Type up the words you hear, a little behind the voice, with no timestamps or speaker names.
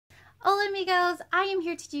Hola amigos, I am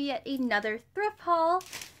here to do yet another thrift haul.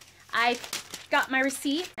 I got my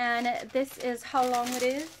receipt and this is how long it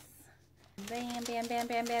is. Bam, bam, bam,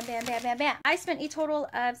 bam, bam, bam, bam, bam, bam. I spent a total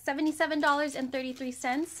of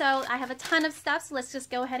 $77.33, so I have a ton of stuff, so let's just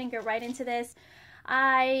go ahead and get right into this.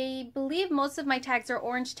 I believe most of my tags are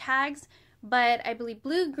orange tags, but I believe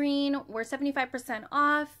blue, green were 75%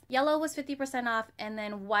 off, yellow was 50% off, and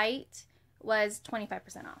then white was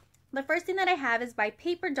 25% off. The first thing that I have is by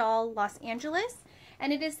Paper Doll Los Angeles,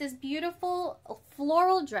 and it is this beautiful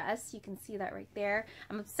floral dress. You can see that right there.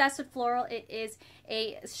 I'm obsessed with floral. It is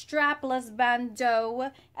a strapless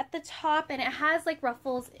bandeau at the top, and it has like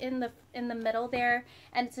ruffles in the middle there,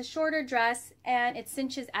 and it's a shorter dress and it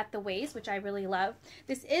cinches at the waist, which I really love.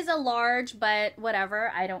 This is a large, but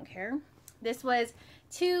whatever, I don't care. This was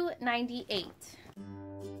 $2.98.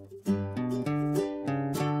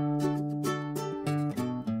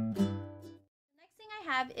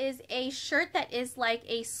 Is a shirt that is like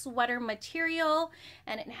a sweater material,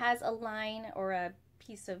 and it has a line or a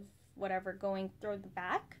piece of whatever going through the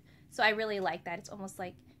back, so I really like that. It's almost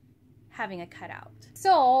like having a cutout.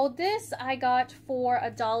 So this I got for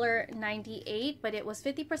 $1.98, but it was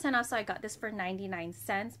 50% off, so I got this for 99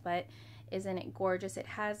 cents. But isn't it gorgeous? It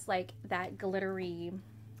has like that glittery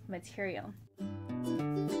material.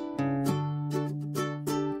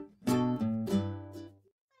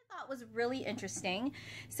 Was really interesting.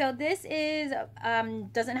 So this is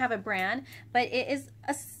doesn't have a brand, but it is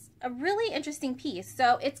a really interesting piece.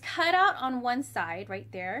 So it's cut out on one side right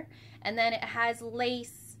there, and then it has a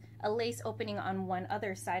lace opening on one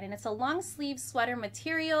other side, and it's a long sleeve sweater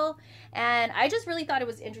material. And I just really thought it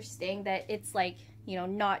was interesting that it's like, you know,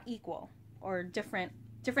 not equal or different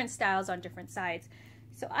styles on different sides.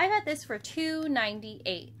 So I got this for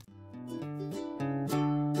 $2.98.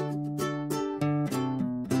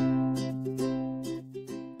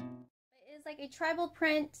 A tribal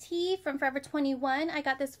print tee from Forever 21. I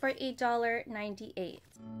got this for $1.98. Next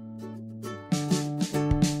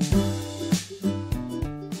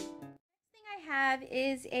thing I have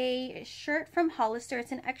is a shirt from Hollister.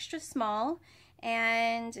 It's an extra small,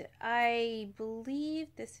 and I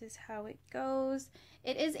believe this is how it goes.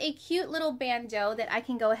 It is a cute little bandeau that I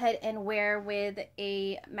can go ahead and wear with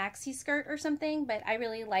a maxi skirt or something, but I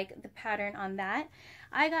really like the pattern on that.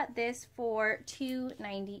 I got this for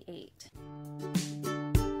 $2.98.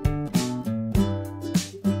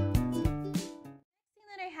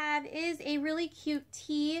 Is a really cute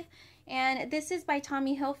tee, and this is by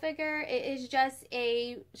Tommy Hilfiger. It is just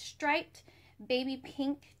a striped baby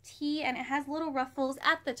pink tee, and it has little ruffles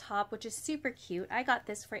at the top, which is super cute. I got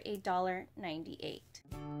this for $1.98. Next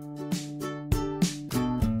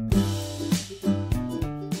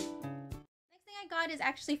thing I got is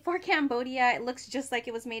actually for Cambodia. It looks just like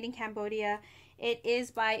it was made in Cambodia. It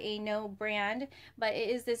is by a no brand, but it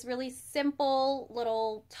is this really simple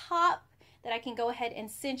little top that I can go ahead and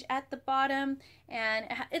cinch at the bottom, and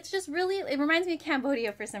it's just really, it reminds me of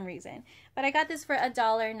Cambodia for some reason. But I got this for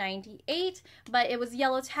 $1.98, but it was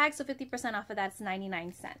yellow tag, so 50% off of that's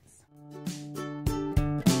 99 cents. The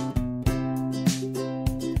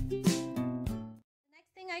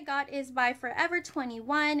next thing I got is by Forever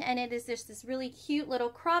 21, and it is just this really cute little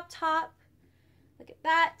crop top. Look at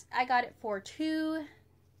that. I got it for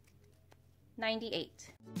 $2.98.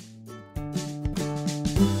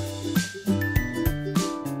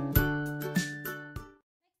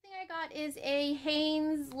 Is a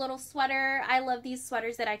Hanes little sweater. I love these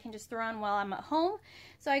sweaters that I can just throw on while I'm at home.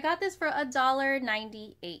 So I got this for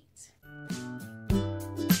 $1.98. Next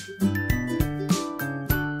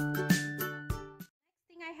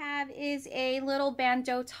thing I have is a little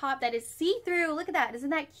bandeau top that is see-through. Look at that. Isn't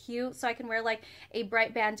that cute? So I can wear like a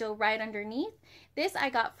bright bandeau right underneath. This I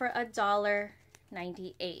got for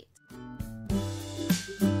 $1.98.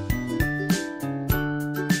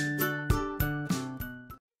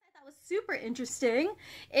 Super interesting.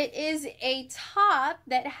 It is a top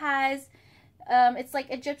that has it's like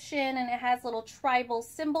Egyptian, and it has little tribal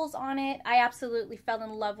symbols on it. I absolutely fell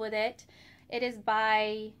in love with it. It is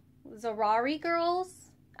by Zarari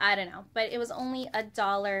Girls. I don't know, but it was only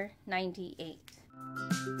 $1.98.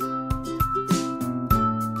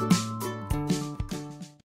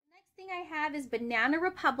 Next thing I have is Banana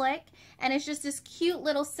Republic, and it's just this cute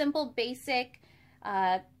little simple basic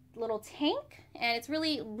little tank, and it's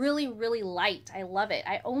really light. I love it.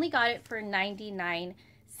 I only got it for 99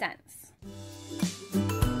 cents. Next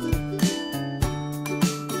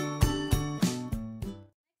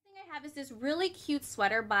thing I have is this really cute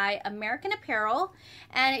sweater by American Apparel,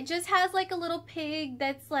 and it just has like a little pig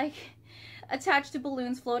that's like attached to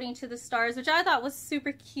balloons floating to the stars, which I thought was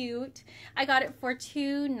super cute. I got it for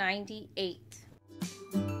 $2.98.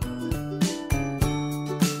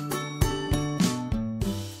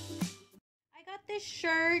 This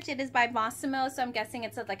shirt, it is by Massimo, so I'm guessing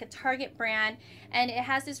it's like a Target brand, and it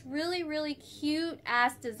has this really cute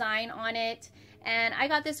ass design on it, and I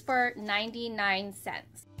got this for 99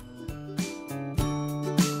 cents. The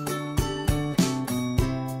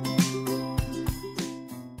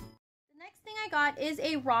next thing I got is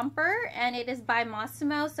a romper, and it is by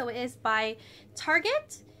Massimo, so it is by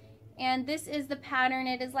Target. And this is the pattern.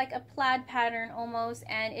 It is like a plaid pattern almost,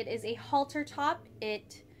 and it is a halter top.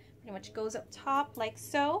 It pretty much goes up top like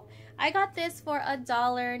so. I got this for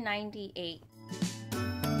 $1.98.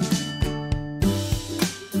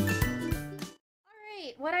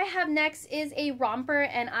 Alright, what I have next is a romper,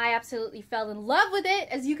 and I absolutely fell in love with it.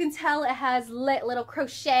 As you can tell, it has little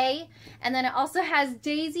crochet, and then it also has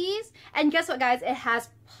daisies, and guess what guys, it has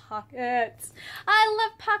pockets. I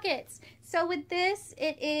love pockets. So with this,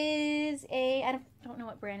 it is a, I don't know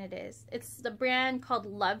what brand it is. It's the brand called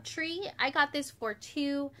Love Tree. I got this for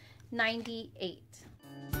 $2.98.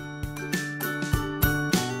 The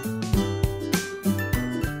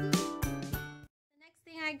next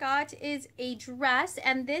thing I got is a dress,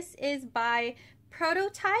 and this is by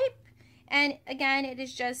Prototype. And again, it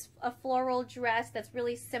is just a floral dress that's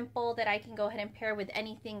really simple that I can go ahead and pair with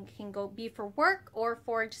anything. It can be for work or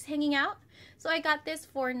for just hanging out. So I got this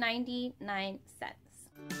for 99 cents.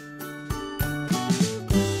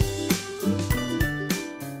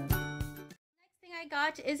 Next thing I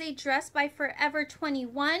got is a dress by Forever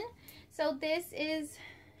 21. So this is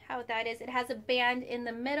how that is. It has a band in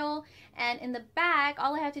the middle, and in the back,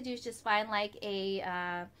 all I have to do is just find like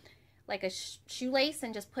a shoelace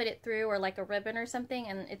and just put it through, or like a ribbon or something,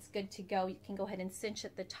 and it's good to go. You can go ahead and cinch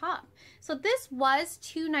at the top. So this was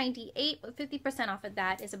 $2.98, but 50% off of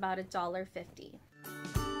that is about $1.50.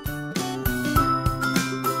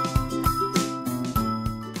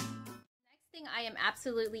 Next thing I am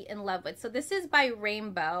absolutely in love with. So this is by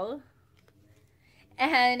Rainbow,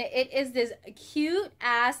 and it is this cute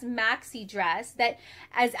ass maxi dress that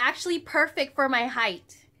is actually perfect for my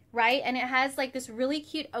height. Right? And it has like this really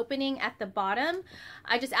cute opening at the bottom.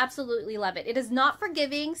 I just absolutely love it. It is not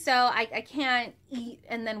forgiving, so I can't eat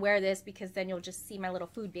and then wear this, because then you'll just see my little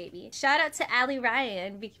food baby. Shout out to Allie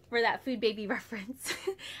Ryan for that food baby reference.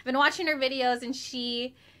 I've been watching her videos, and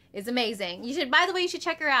she is amazing. You should, by the way, you should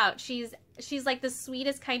check her out. She's like the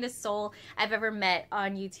sweetest kind of soul I've ever met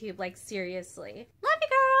on YouTube. Like, seriously. Love you,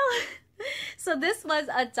 girl! So this was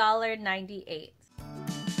 $1.98.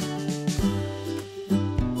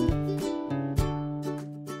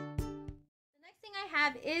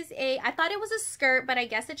 Is I thought it was a skirt, but I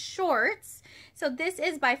guess it's shorts. So this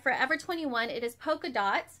is by Forever 21. It is polka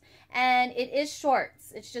dots, and it is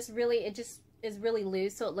shorts. It just is really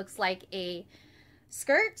loose, so it looks like a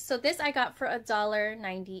skirt. So this I got for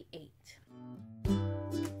 $1.98. The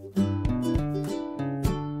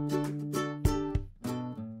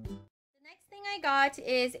next thing I got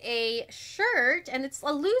is a shirt, and it's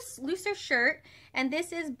a looser shirt, and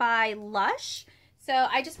this is by Lush. So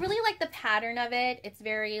I just really like the pattern of it. It's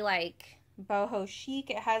very like boho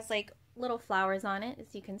chic. It has like little flowers on it,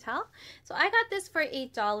 as you can tell. So I got this for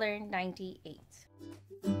 $8.98.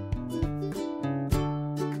 The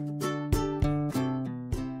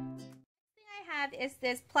thing I have is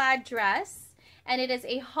this plaid dress, and it is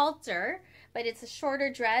a halter, but it's a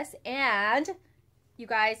shorter dress, and you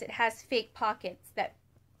guys, it has fake pockets that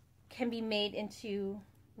can be made into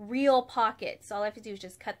real pockets. So all I have to do is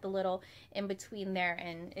just cut the little in between there,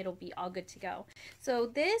 and it'll be all good to go. So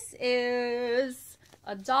this is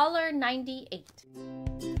 $1.98. Next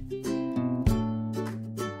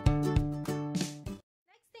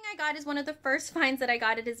thing I got is one of the first finds that I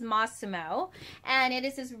got. It is Massimo, and it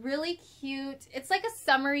is this really cute, it's like a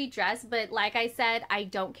summery dress, but like I said, I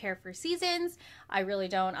don't care for seasons. I really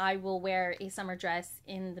don't. I will wear a summer dress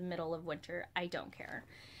in the middle of winter. I don't care.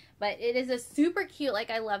 But it is a super cute,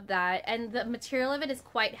 like I love that. And the material of it is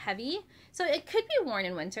quite heavy, so it could be worn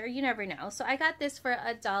in winter. You never know. So I got this for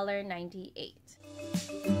 $1.98.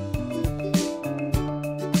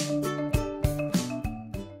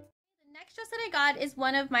 The next dress that I got is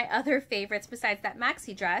one of my other favorites besides that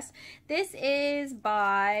maxi dress. This is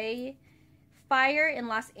by Fire in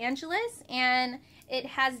Los Angeles, and it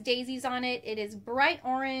has daisies on it. It is bright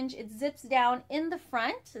orange. It zips down in the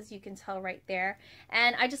front, as you can tell right there.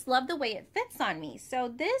 And I just love the way it fits on me. So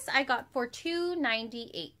this I got for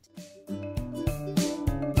 $2.98.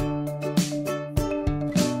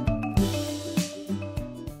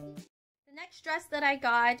 The next dress that I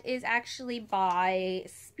got is actually by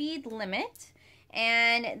Speed Limit,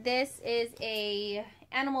 and this is a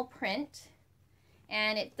animal print,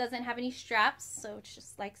 and it doesn't have any straps, so it's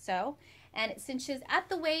just like so, and it cinches at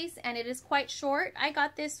the waist, and it is quite short. I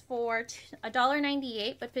got this for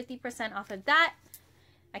 $1.98, but 50% off of that,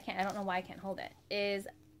 I don't know why I can't hold it, is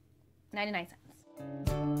 99 cents.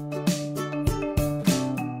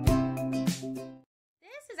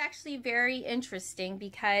 This is actually very interesting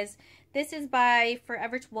because this is by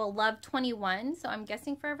Love 21. So I'm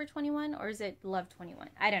guessing Forever 21, or is it Love 21?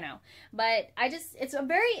 I don't know. But it's a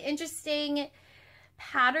very interesting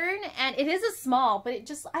pattern, and it is a small, but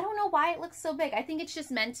I don't know why it looks so big. I think it's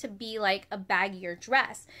just meant to be like a baggier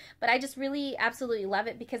dress. But I just really absolutely love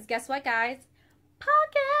it because guess what, guys?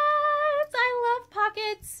 Pockets! I love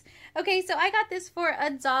pockets. Okay, so I got this for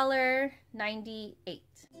 $1.98. Getting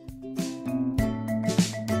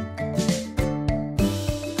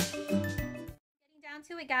down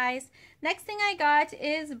to it, guys. Next thing I got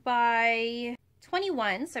is by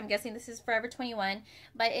 21, so I'm guessing this is Forever 21,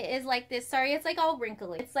 but it is like this, sorry, it's like all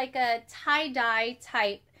wrinkly. It's like a tie-dye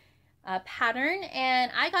type pattern, and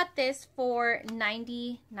I got this for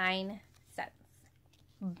 99 cents.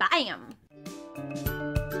 Bam!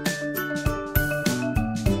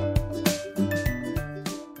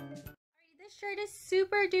 This shirt is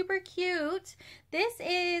super duper cute. This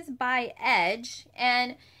is by Edge,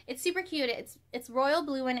 and it's super cute. It's royal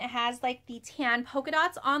blue, and it has like the tan polka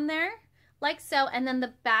dots on there, like so, and then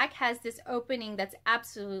the back has this opening that's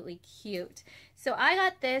absolutely cute. So I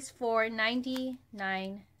got this for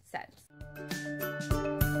 99 cents.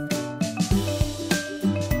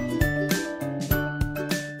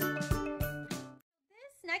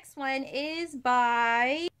 This next one is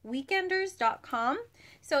by weekenders.com.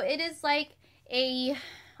 So it is like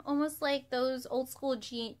almost like those old school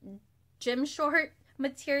gym short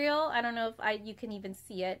material. I don't know if you can even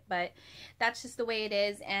see it, but that's just the way it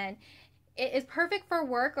is, and it is perfect for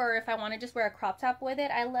work or if I want to just wear a crop top with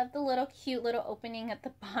it. I love the cute little opening at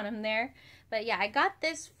the bottom there. But yeah, I got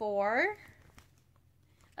this for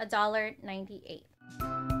 $1.98.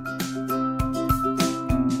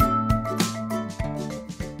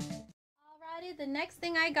 Alrighty, the next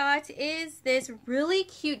thing I got is this really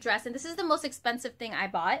cute dress, and this is the most expensive thing I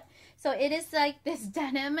bought. So it is like this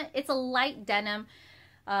denim. It's a light denim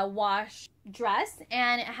wash dress,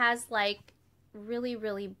 and it has like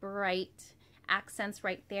really bright accents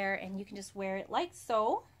right there, and you can just wear it like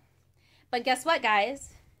so. But guess what,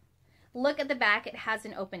 guys? Look at the back. It has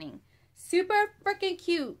an opening. Super freaking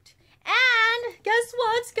cute. And guess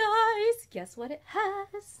what, guys? Guess what it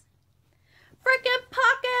has? Freaking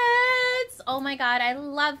pockets! Oh my god, I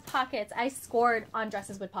love pockets. I scored on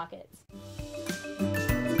dresses with pockets.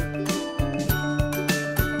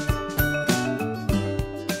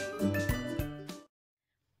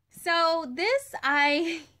 So this,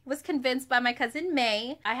 I was convinced by my cousin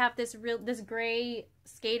May. I have this gray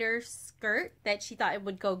skater skirt that she thought it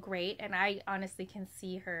would go great, and I honestly can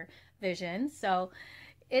see her vision. So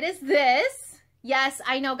it is this. Yes,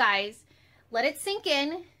 I know, guys. Let it sink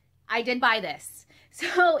in. I did buy this.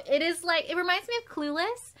 So it is like, it reminds me of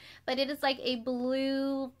Clueless, but it is like a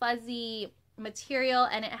blue fuzzy material,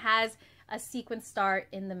 and it has a sequin star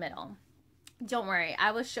in the middle. Don't worry,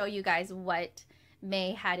 I will show you guys what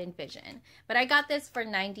May had envisioned. But I got this for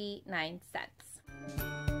 99 cents.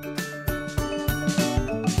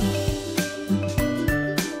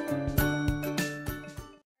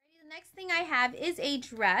 The next thing I have is a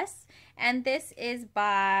dress, and this is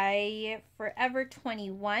by Forever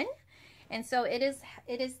 21. And so it is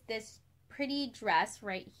this pretty dress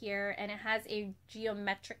right here, and it has a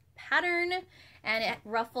geometric pattern, and it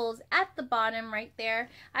ruffles at the bottom right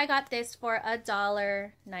there. I got this for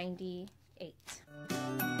 $1.98.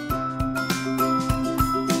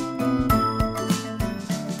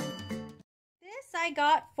 This I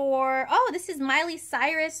got for, oh, this is Miley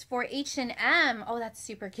Cyrus for H&M. Oh, that's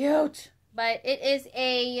super cute. But it is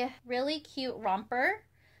a really cute romper.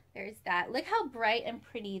 There's that. Look how bright and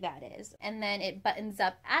pretty that is. And then it buttons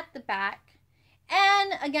up at the back.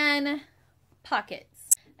 And again, pockets.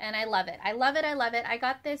 And I love it. I love it. I love it. I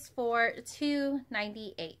got this for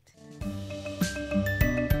 $2.98.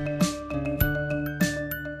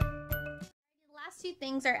 Two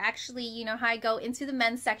things are actually, you know how I go into the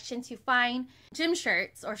men's section to find gym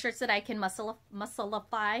shirts or shirts that I can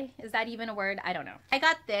muscleify. Is that even a word? I don't know. I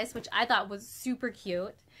got this, which I thought was super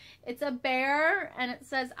cute. It's a bear, and it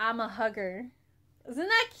says, "I'm a hugger." Isn't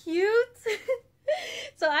that cute?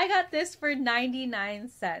 So I got this for 99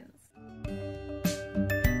 cents.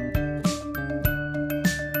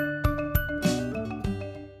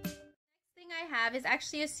 have is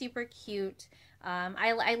actually a super cute,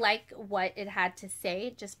 I like what it had to say.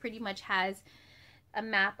 It just pretty much has a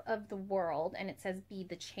map of the world and it says be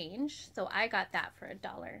the change. So I got that for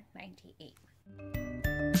 $1.98.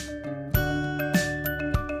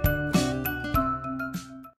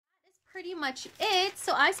 Pretty much it.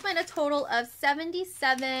 So I spent a total of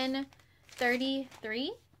 $77.33.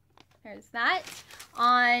 There's that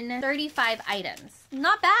on 35 items.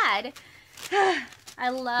 Not bad. I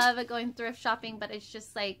love going thrift shopping, but it's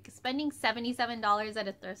just like spending $77 at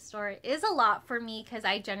a thrift store is a lot for me because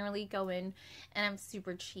I generally go in and I'm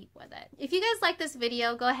super cheap with it. If you guys like this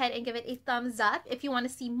video, go ahead and give it a thumbs up. If you want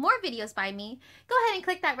to see more videos by me, go ahead and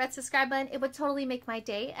click that red subscribe button. It would totally make my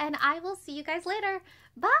day, and I will see you guys later.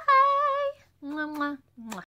 Bye! Mwah, mwah, mwah.